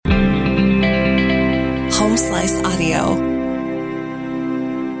Home Slice Audio.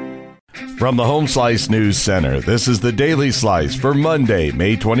 From the Home Slice News Center, this is the Daily Slice for Monday,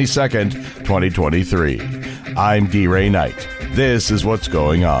 May 22nd, 2023. I'm D-Ray Knight. This is what's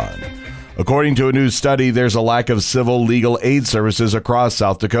going on. According to a new study, there's a lack of civil legal aid services across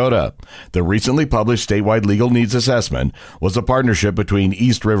South Dakota. The recently published statewide legal needs assessment was a partnership between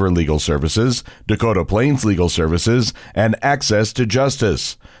East River Legal Services, Dakota Plains Legal Services, and Access to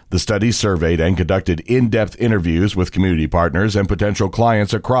Justice. The study surveyed and conducted in-depth interviews with community partners and potential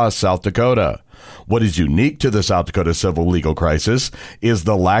clients across South Dakota. What is unique to the South Dakota civil legal crisis is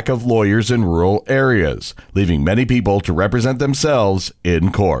the lack of lawyers in rural areas, leaving many people to represent themselves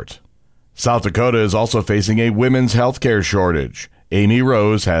in court. South Dakota is also facing a women's health care shortage. Amy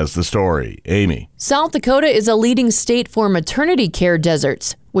Rose has the story. Amy. South Dakota is a leading state for maternity care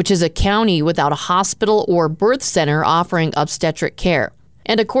deserts, which is a county without a hospital or birth center offering obstetric care.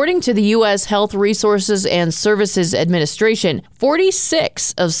 And according to the U.S. Health Resources and Services Administration,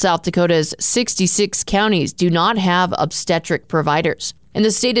 46 of South Dakota's 66 counties do not have obstetric providers. And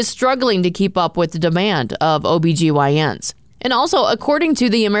the state is struggling to keep up with the demand of OBGYNs. And also, according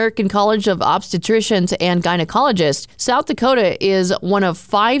to the American College of Obstetricians and Gynecologists, South Dakota is one of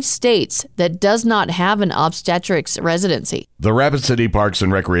 5 states that does not have an obstetrics residency. The Rapid City Parks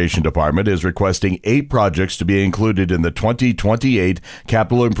and Recreation Department is requesting 8 projects to be included in the 2028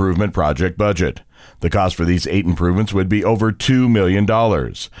 Capital Improvement Project budget. The cost for these 8 improvements would be over $2 million.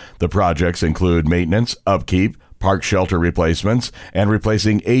 The projects include maintenance, upkeep, park shelter replacements, and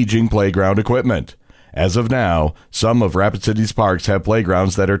replacing aging playground equipment. As of now, some of Rapid City's parks have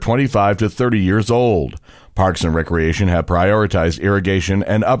playgrounds that are 25 to 30 years old. Parks and Recreation have prioritized irrigation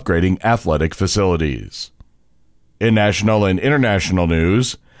and upgrading athletic facilities. In national and international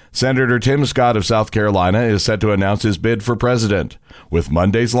news, Senator Tim Scott of South Carolina is set to announce his bid for president. With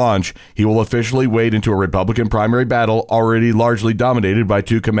Monday's launch, he will officially wade into a Republican primary battle already largely dominated by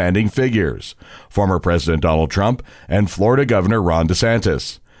 2 commanding figures, former President Donald Trump and Florida Governor Ron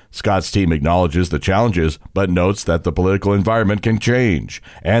DeSantis. Scott's team acknowledges the challenges, but notes that the political environment can change,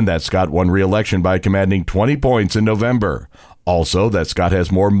 and that Scott won re-election by commanding 20 points in November. Also, that Scott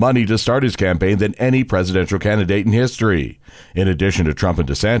has more money to start his campaign than any presidential candidate in history. In addition to Trump and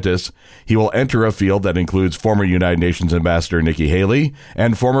DeSantis, he will enter a field that includes former United Nations Ambassador Nikki Haley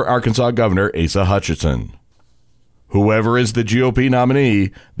and former Arkansas Governor Asa Hutchinson. Whoever is the GOP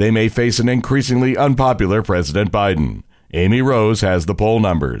nominee, they may face an increasingly unpopular President Biden. Amy Rose has the poll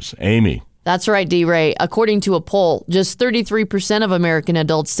numbers. Amy. That's right, D-Ray. According to a poll, just 33% of American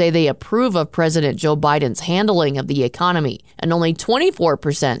adults say they approve of President Joe Biden's handling of the economy, and only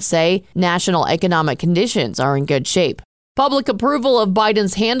 24% say national economic conditions are in good shape. Public approval of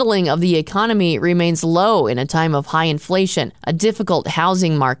Biden's handling of the economy remains low in a time of high inflation, a difficult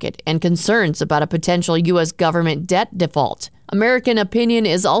housing market, and concerns about a potential U.S. government debt default. American opinion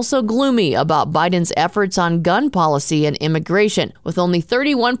is also gloomy about Biden's efforts on gun policy and immigration, with only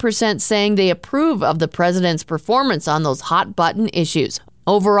 31% saying they approve of the president's performance on those hot-button issues.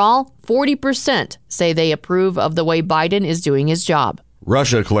 Overall, 40% say they approve of the way Biden is doing his job.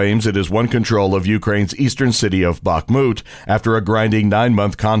 Russia claims it has won control of Ukraine's eastern city of Bakhmut after a grinding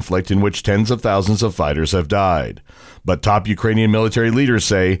 9-month conflict in which tens of thousands of fighters have died. But top Ukrainian military leaders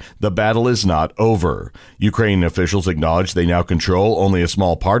say the battle is not over. Ukrainian officials acknowledge they now control only a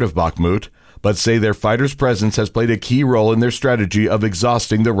small part of Bakhmut, but say their fighters' presence has played a key role in their strategy of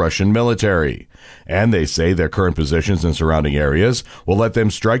exhausting the Russian military. And they say their current positions in surrounding areas will let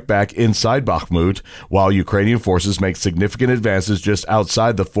them strike back inside Bakhmut, while Ukrainian forces make significant advances just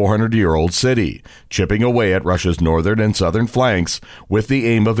outside the 400-year-old city, chipping away at Russia's northern and southern flanks with the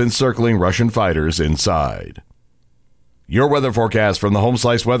aim of encircling Russian fighters inside. Your weather forecast from the Home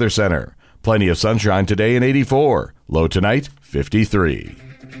Slice Weather Center. Plenty of sunshine today and 84. Low tonight, 53.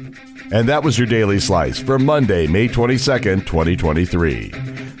 And that was your Daily Slice for Monday, May 22nd, 2023.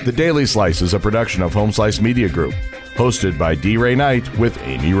 The Daily Slice is a production of Home Slice Media Group, hosted by D-Ray Knight with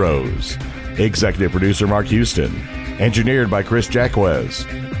Amy Rose. Executive producer Mark Houston. Engineered by Chris Jacquez.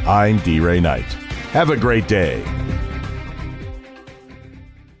 I'm D-Ray Knight. Have a great day.